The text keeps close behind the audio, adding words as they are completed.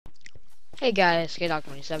Hey guys,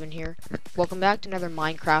 SkateDog27 here. Welcome back to another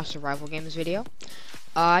Minecraft survival games video.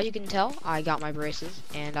 You can tell I got my braces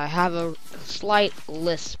and I have a slight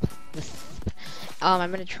lisp. I'm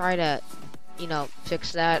gonna try to,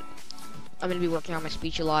 fix that. I'm gonna be working on my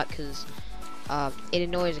speech a lot because it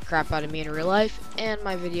annoys the crap out of me in real life, and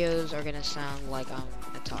my videos are gonna sound like I'm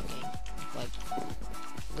talking like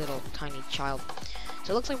little tiny child.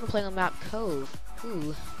 So it looks like we're playing on map Cove.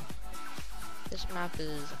 Ooh. This map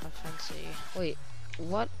is fancy. Wait,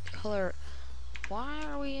 what color? Why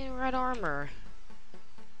are we in red armor?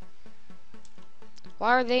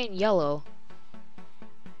 Why are they in yellow?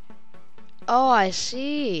 Oh, I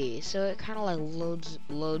see. So it kind of like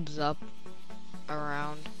loads up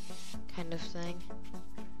around, kind of thing.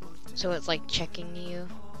 So it's like checking you.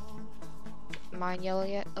 Am I in yellow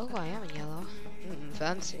yet? Oh, I am in yellow.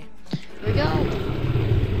 Fancy. Here we go.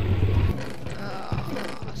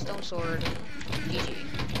 Stone sword. GG.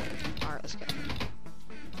 Alright, let's go.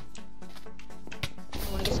 I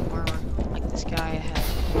want to get some armor, like this guy has.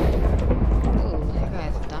 Ooh, that guy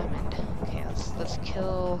has a diamond. Okay, let's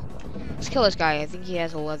kill this guy. I think he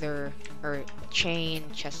has a leather or chain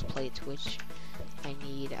chest plate, which I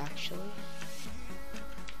need actually.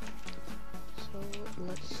 So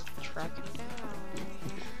let's track him down.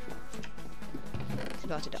 He's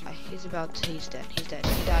about to die. He's dead. He died.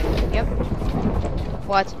 Yep.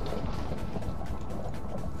 What?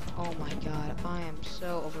 Oh my god, I am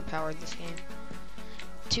so overpowered this game.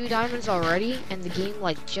 2 diamonds already, and the game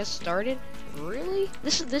like just started? Really?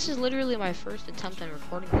 This is literally my first attempt at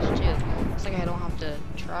recording this too. It's like I don't have to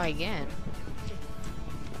try again.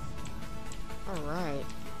 Alright.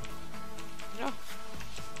 No.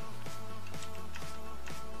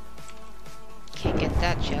 Can't get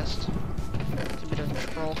that chest. It's a bit of a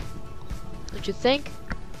troll. Don't you think?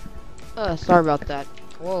 Sorry about that.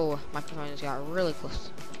 Whoa, my microphone just got really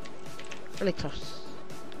close. Really close.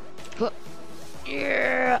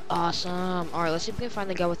 Yeah, awesome. Alright, let's see if we can find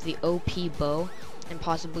the guy with the OP bow and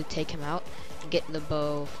possibly take him out and get the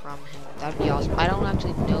bow from him. That'd be awesome. I don't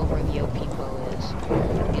actually know where the OP bow is, to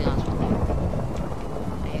be honest with you.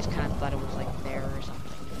 I just kind of thought it was like there or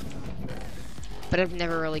something. But I've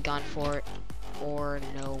never really gone for it or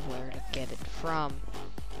know where to get it from.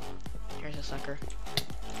 Here's a sucker.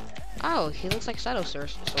 Oh, he looks like Shadow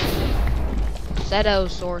Sorcerer. Shadow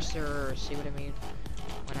Sorcerer, see what I mean?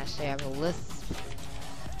 When I say I have a lisp.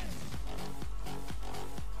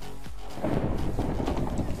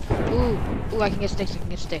 Ooh, I can get sticks,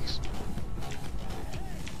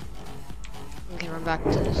 We can run back to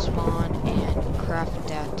the spawn and craft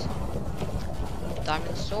that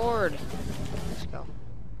diamond sword. Let's go.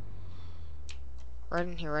 Right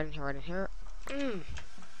in here.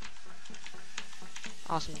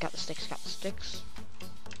 Awesome, got the sticks.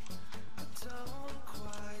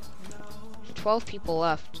 12 people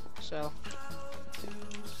left, so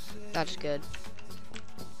that's good.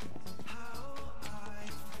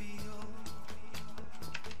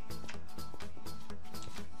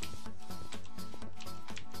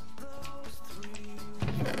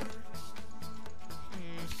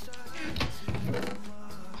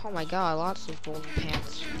 Oh my god, lots of golden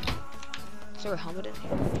pants. Is there a helmet in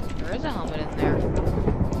here? There is a helmet in there.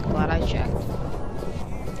 Glad I checked.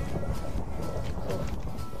 Cool.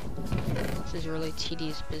 This is really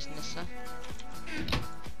tedious business, huh?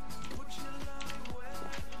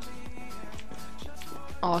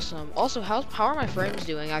 Awesome. Also, how are my frames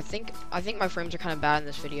doing? I think my frames are kind of bad in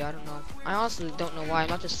this video. I don't know. I honestly don't know why. I'm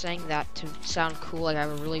not just saying that to sound cool, like I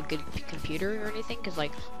have a really good computer or anything. Cause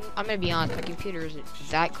like, I'm gonna be honest, my computer isn't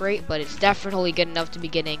that great, but it's definitely good enough to be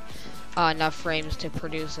getting enough frames to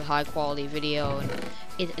produce a high quality video. And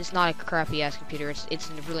it's not a crappy ass computer. It's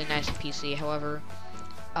a really nice PC. However,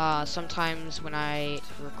 sometimes when I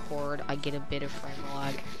record, I get a bit of frame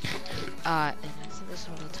lag. And I think this is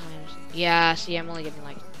one of the times. Yeah, see, I'm only getting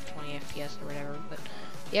like 20 FPS or whatever. But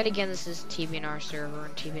yet again, this is TBNR server,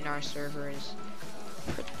 and TBNR server is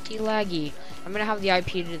pretty laggy. I'm gonna have the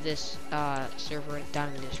IP to this server down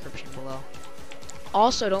in the description below.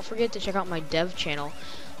 Also, don't forget to check out my dev channel.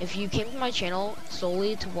 If you came to my channel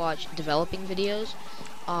solely to watch developing videos,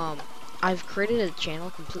 I've created a channel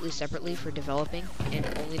completely separately for developing and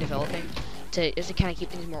only developing just to kind of keep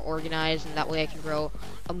things more organized, and that way I can grow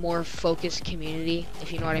a more focused community,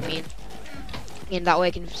 if you know what I mean. And that way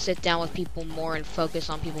I can sit down with people more and focus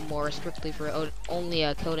on people more strictly for only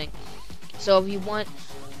coding. So if you want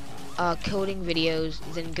coding videos,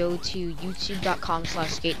 then go to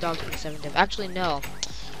youtube.com/skatedog27dev. Actually, no.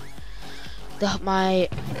 My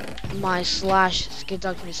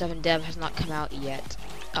 /skatedog27dev has not come out yet.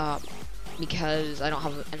 because I don't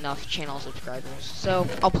have enough channel subscribers. So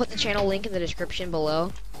I'll put the channel link in the description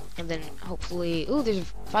below, and then hopefully, ooh, there's a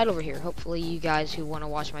fight over here. Hopefully you guys who want to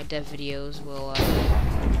watch my dev videos will,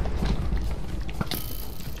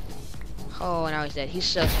 oh, now he's dead. He's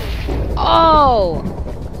so sweet. Oh!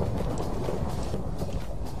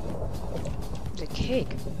 There's a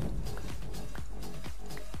cake.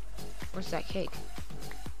 Where's that cake?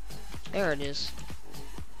 There it is.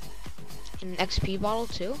 An XP bottle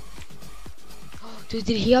too? Dude,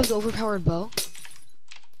 did he have the overpowered bow?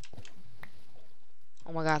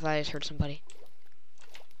 Oh my god, I thought I just heard somebody.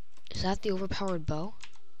 Is that the overpowered bow?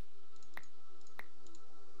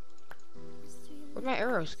 Where'd my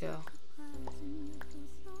arrows go?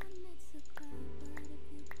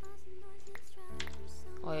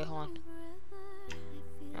 Oh wait, hold on.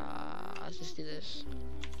 Let's just do this.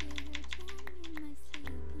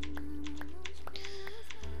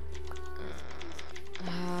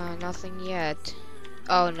 Nothing yet.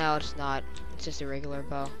 Oh no, it's not. It's just a regular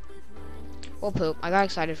bow. Well, poop. I got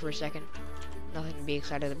excited for a second. Nothing to be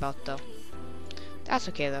excited about though. That's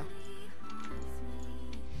okay though.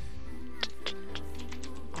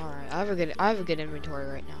 Alright, I have a good inventory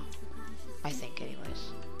right now. I think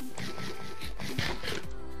anyways.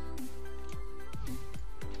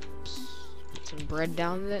 Put some bread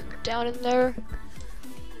down in there.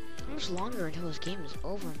 How much longer until this game is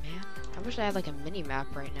over, man? I wish I had like a mini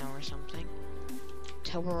map right now or something.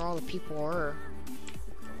 Tell where all the people were.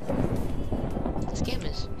 This game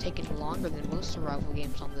is taking longer than most survival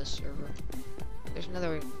games on this server. There's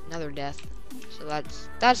another death. So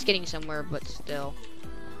that's getting somewhere, but still.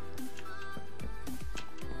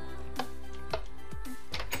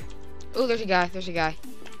 Oh, there's a guy.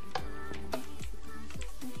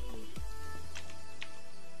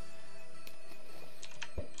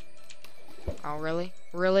 Oh, really?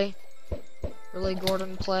 Really? Really,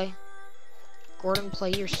 Gordon play? Gordon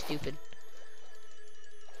play, you're stupid.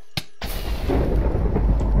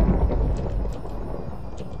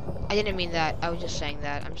 I didn't mean that. I was just saying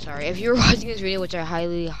that. I'm sorry. If you're watching this video, which I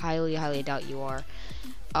highly, highly, highly doubt you are,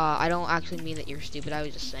 I don't actually mean that you're stupid. I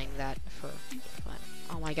was just saying that for fun.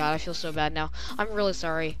 Oh my god, I feel so bad now. I'm really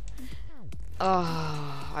sorry.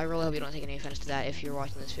 I really hope you don't take any offense to that if you're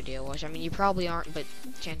watching this video. Which, I mean, you probably aren't, but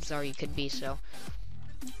chances are you could be, so.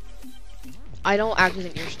 I don't actually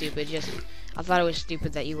think you're stupid, just, I thought it was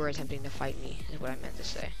stupid that you were attempting to fight me, is what I meant to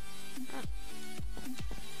say.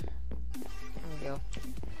 There we go.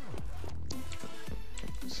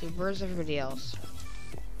 Let's see, where's everybody else?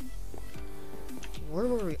 Where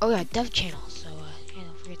were we? Oh yeah, dev channel, so, yeah,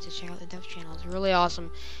 don't forget to check out the dev channel, it's really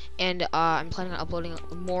awesome. And, I'm planning on uploading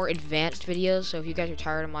more advanced videos, so if you guys are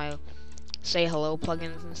tired of my say hello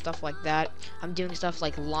plugins and stuff like that, I'm doing stuff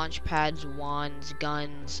like launch pads, wands,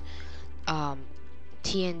 guns,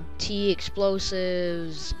 TNT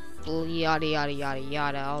explosives, yada yada yada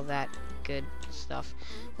yada, all that good stuff.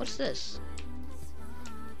 What's this?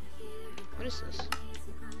 What is this?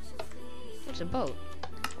 It's a boat.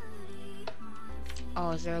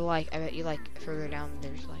 Oh, is there like, I bet you like further down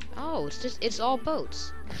there's like, oh, it's all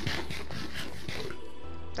boats.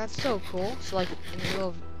 That's so cool. So like in the middle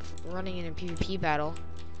of running in a PvP battle,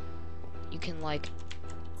 you can like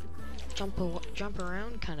jump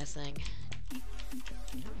around kind of thing.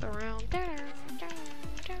 Jump around.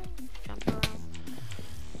 Jump around.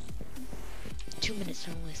 2 minutes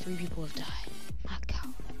and only 3 people have died. My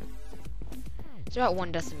god. It's about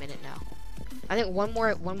 1 death a minute now. I think one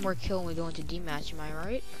more kill and we go into dematch. Am I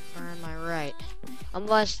right? Or am I right?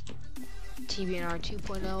 Unless TBNR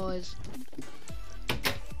 2.0 is.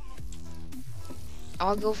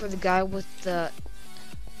 I'll go for the guy with the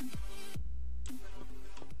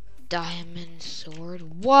diamond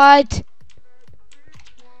sword. What?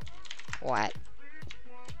 What?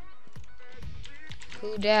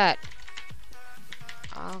 Who dat?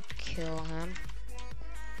 I'll kill him.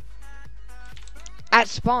 At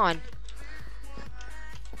spawn.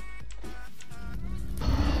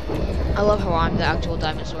 I love how I'm the actual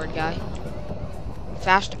diamond sword guy.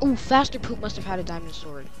 Faster Poop must have had a diamond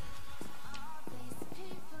sword.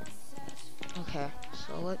 Okay,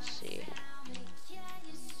 so let's see.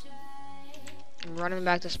 I'm running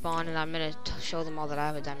back to spawn and I'm gonna show them all that I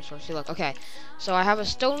have a diamond sword. See, look, okay. So I have a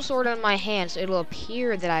stone sword in my hand, so it'll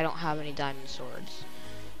appear that I don't have any diamond swords.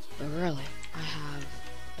 But really, I have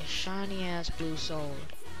a shiny ass blue sword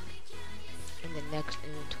in the next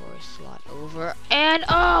inventory slot over. And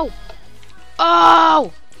oh!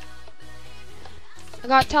 I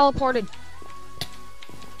got teleported.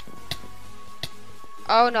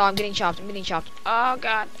 Oh no, I'm getting chopped. Oh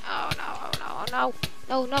god. Oh no.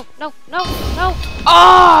 No.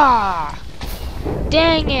 Ah!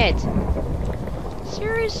 Dang it!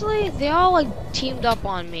 Seriously? They all like teamed up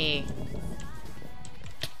on me.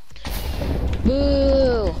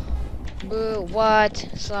 Boo! Boo! What?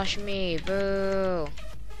 Slash me! Boo!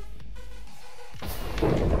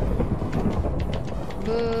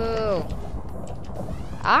 Boo!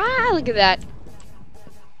 Ah! Look at that!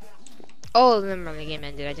 Oh, remember the game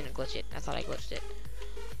ended. I didn't glitch it. I thought I glitched it.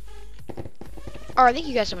 Alright, thank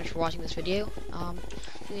you guys so much for watching this video.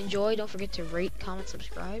 If you enjoyed, don't forget to rate, comment,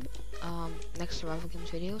 subscribe. Next survival games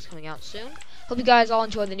video is coming out soon. Hope you guys all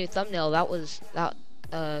enjoyed the new thumbnail. That was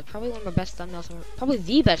probably one of my best thumbnails ever, probably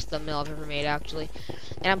the best thumbnail I've ever made, actually.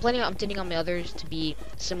 And I'm planning on updating on my others to be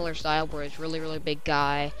similar style, where it's really big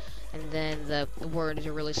guy, and then the words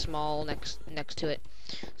are really small next to it.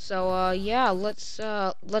 So yeah, let's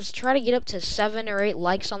try to get up to 7 or 8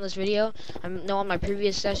 likes on this video. I know on my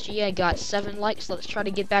previous SG I got 7 likes. Let's try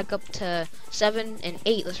to get back up to 7 and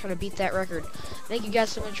 8. Let's try to beat that record. Thank you guys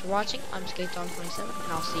so much for watching. I'm SkateDog27,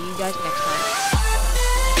 and I'll see you guys next time.